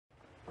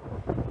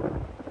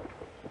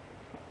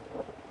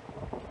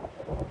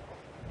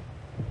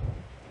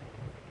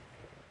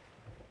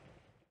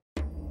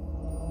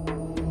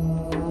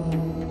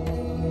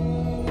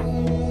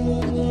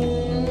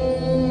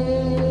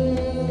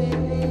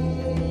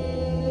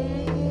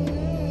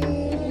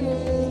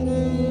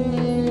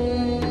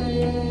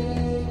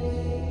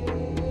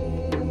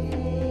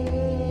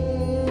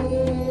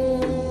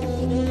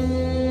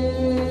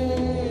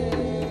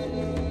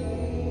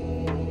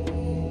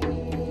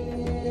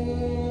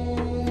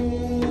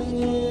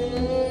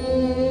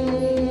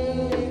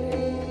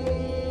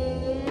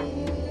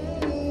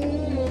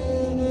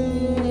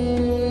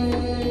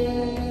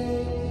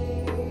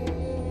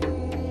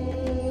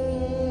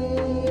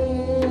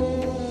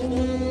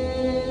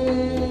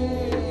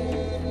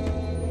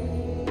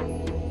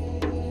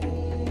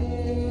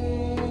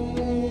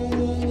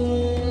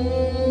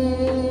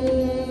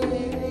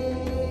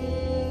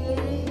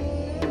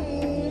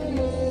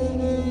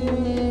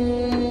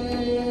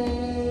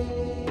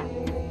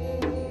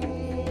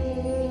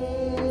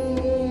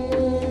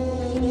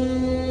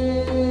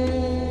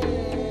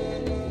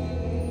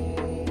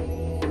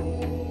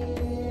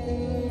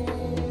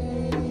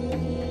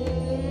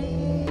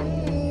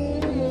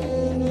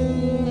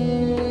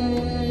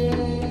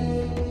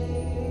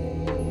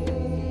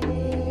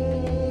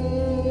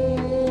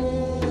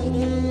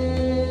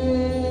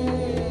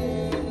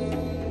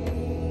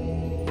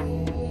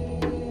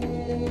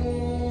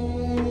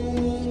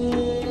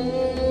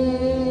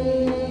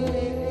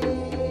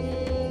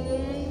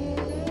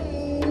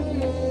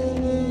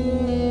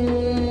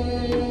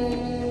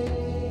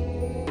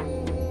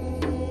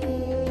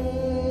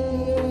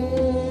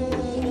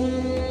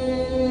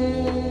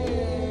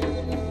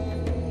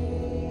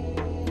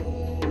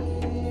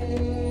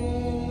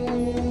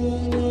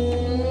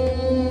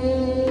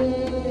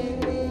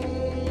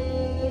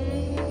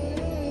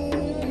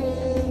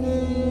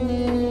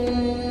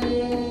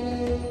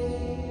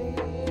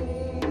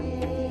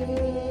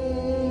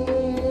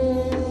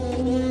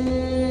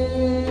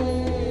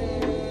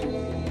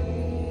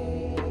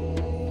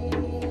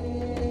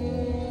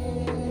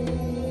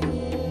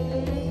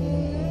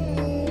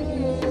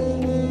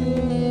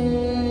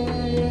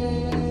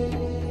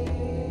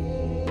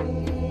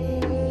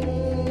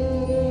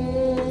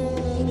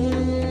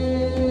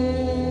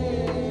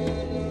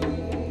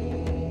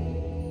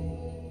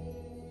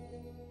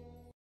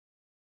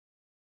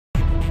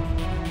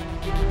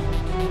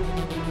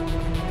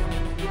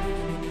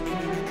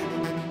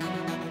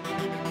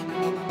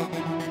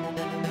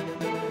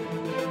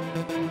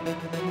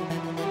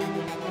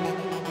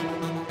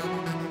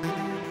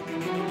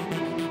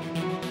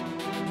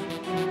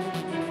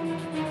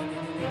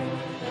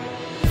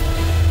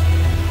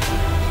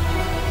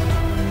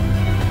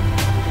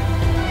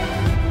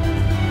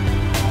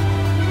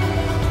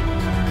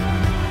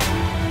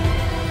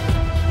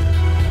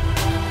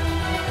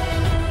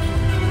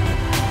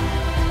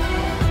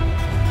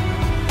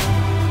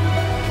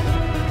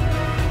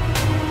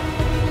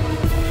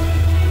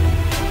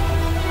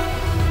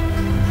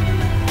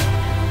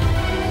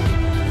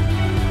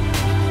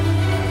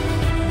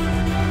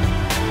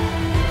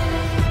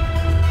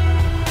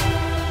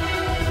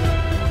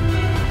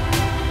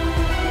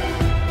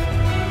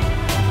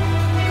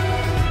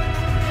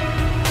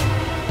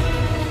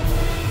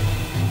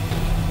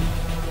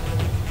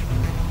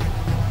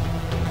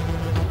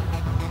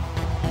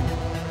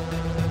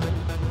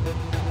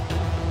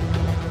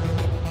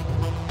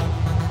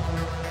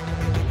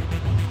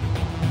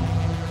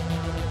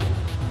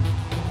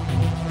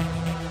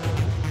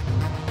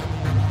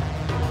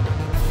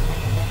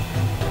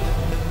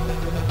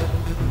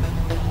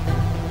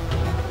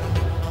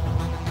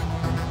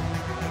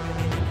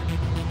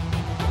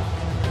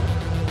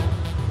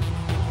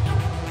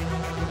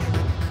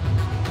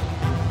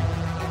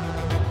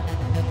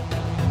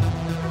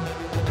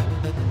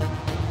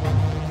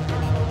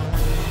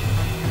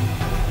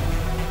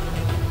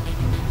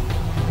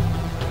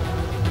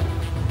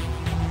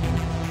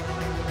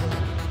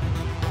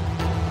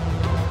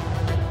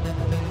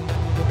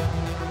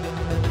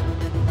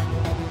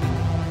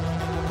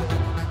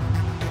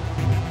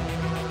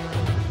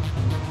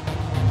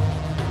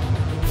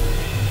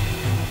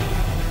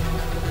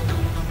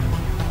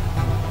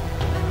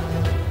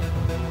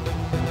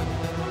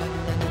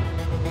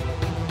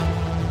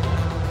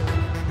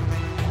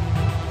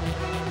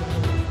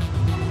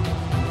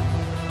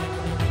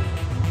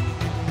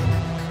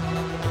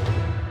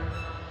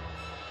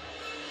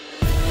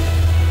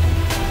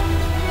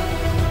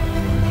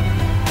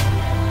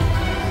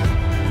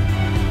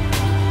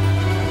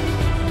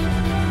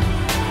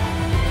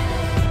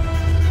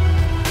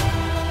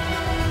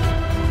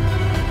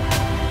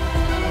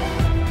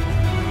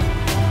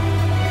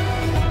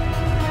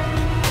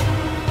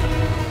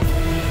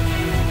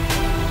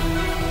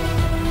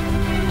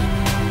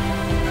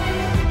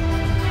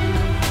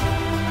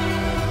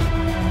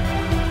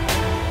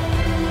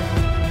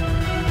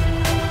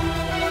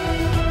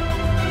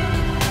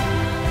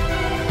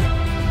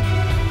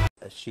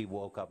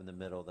woke up in the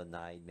middle of the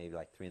night, maybe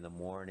like 3 in the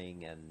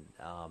morning, and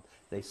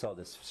they saw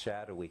this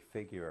shadowy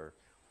figure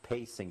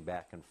pacing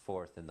back and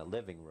forth in the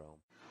living room.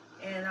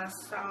 And I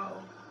saw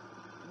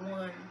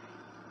one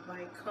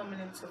like coming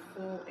into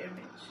full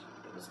image.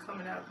 It was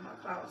coming out of my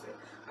closet.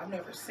 I've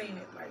never seen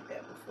it like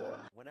that before.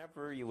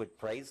 Whenever you would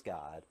praise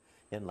God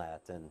in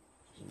Latin,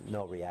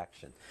 no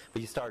reaction.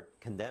 But you start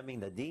condemning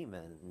the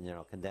demon,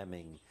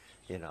 condemning,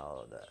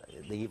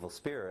 the evil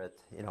spirit,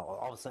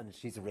 all of a sudden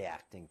she's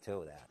reacting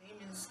to that.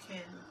 Demons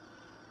can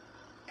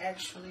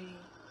actually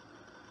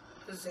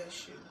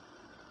possess you,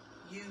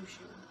 use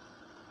you,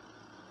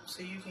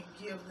 so you can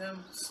give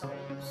them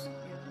souls,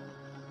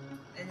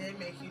 and they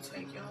make you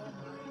take your own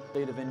life.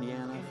 State of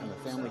Indiana, from the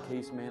family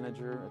case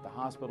manager at the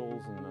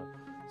hospitals and the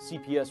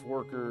CPS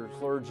workers,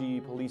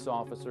 clergy, police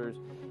officers.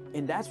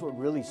 And that's what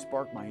really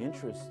sparked my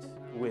interest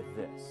with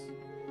this,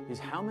 is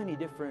how many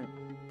different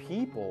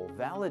people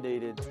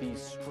validated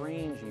these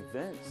strange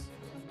events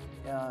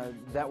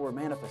that were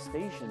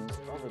manifestations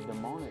of a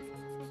demonic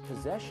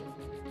possession.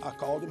 I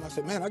called him, I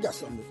said, man, I got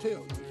something to tell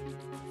you.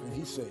 And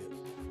he said,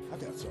 I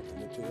got something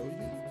to tell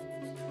you.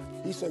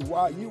 He said,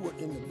 while you were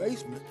in the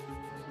basement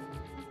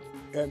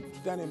and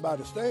standing by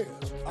the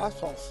stairs, I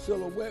saw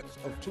silhouettes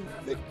of 2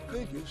 big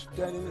figures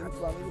standing in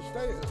front of the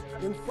stairs,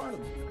 in front of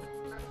me.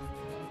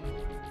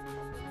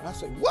 I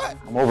said, what?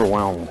 I'm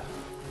overwhelmed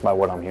by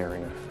what I'm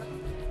hearing,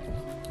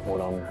 what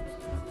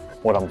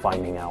I'm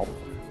finding out,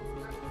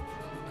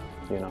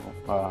 and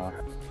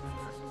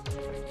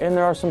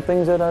there are some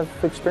things that I've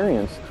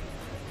experienced.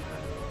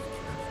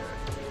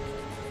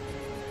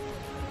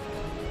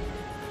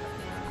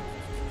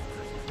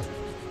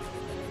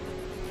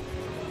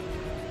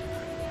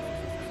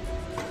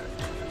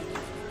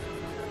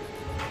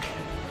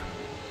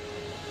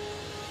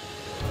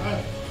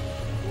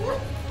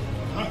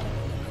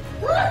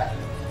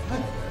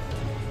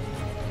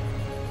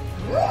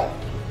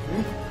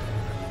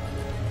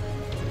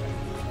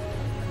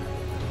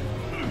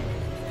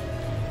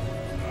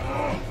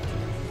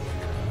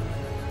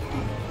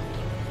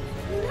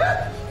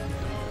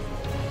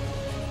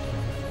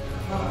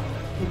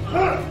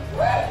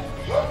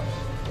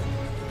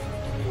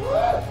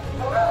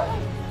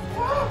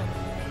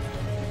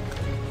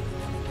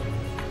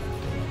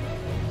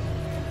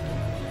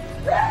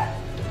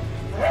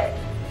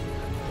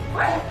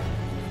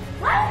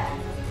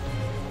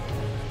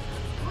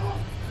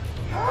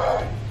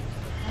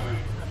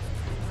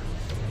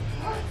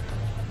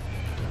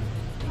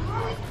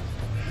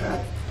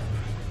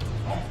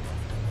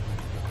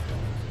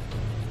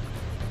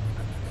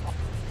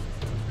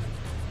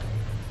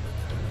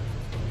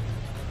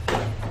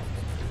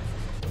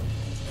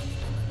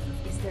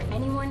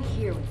 Anyone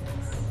here with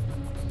us?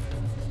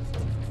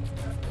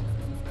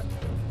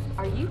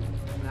 Are you?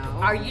 No.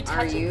 Are you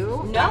touching? Are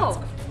you?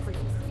 No.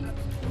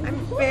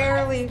 I'm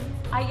barely.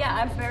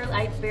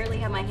 I barely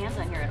have my hands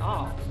on here at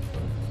all.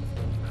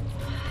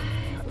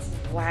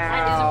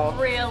 Wow. That is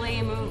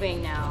really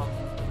moving now.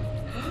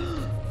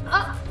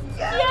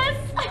 Yes.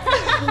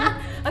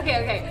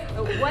 Okay.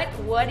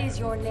 What is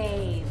your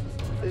name?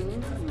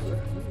 Ooh.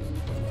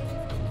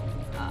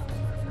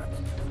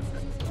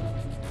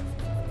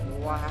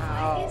 Wow.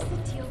 What is the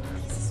deal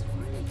with these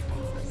swirly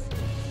things?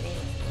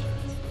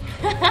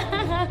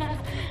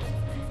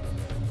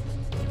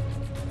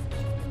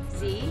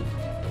 Z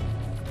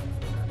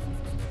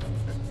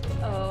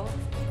O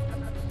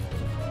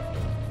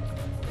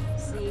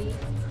Z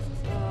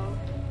O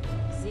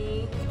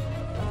Z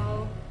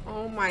O.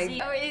 Oh my.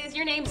 Z O. Is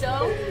your name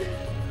Zoe?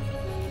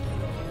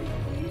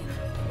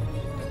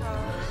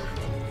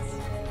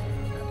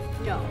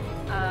 No.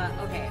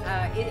 Okay.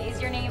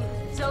 Is your name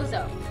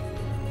Zozo?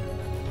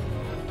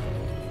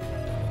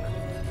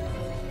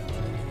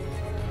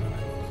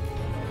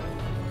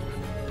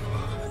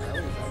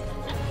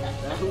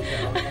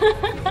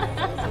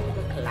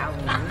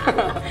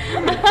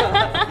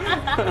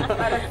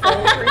 That is so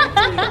creepy.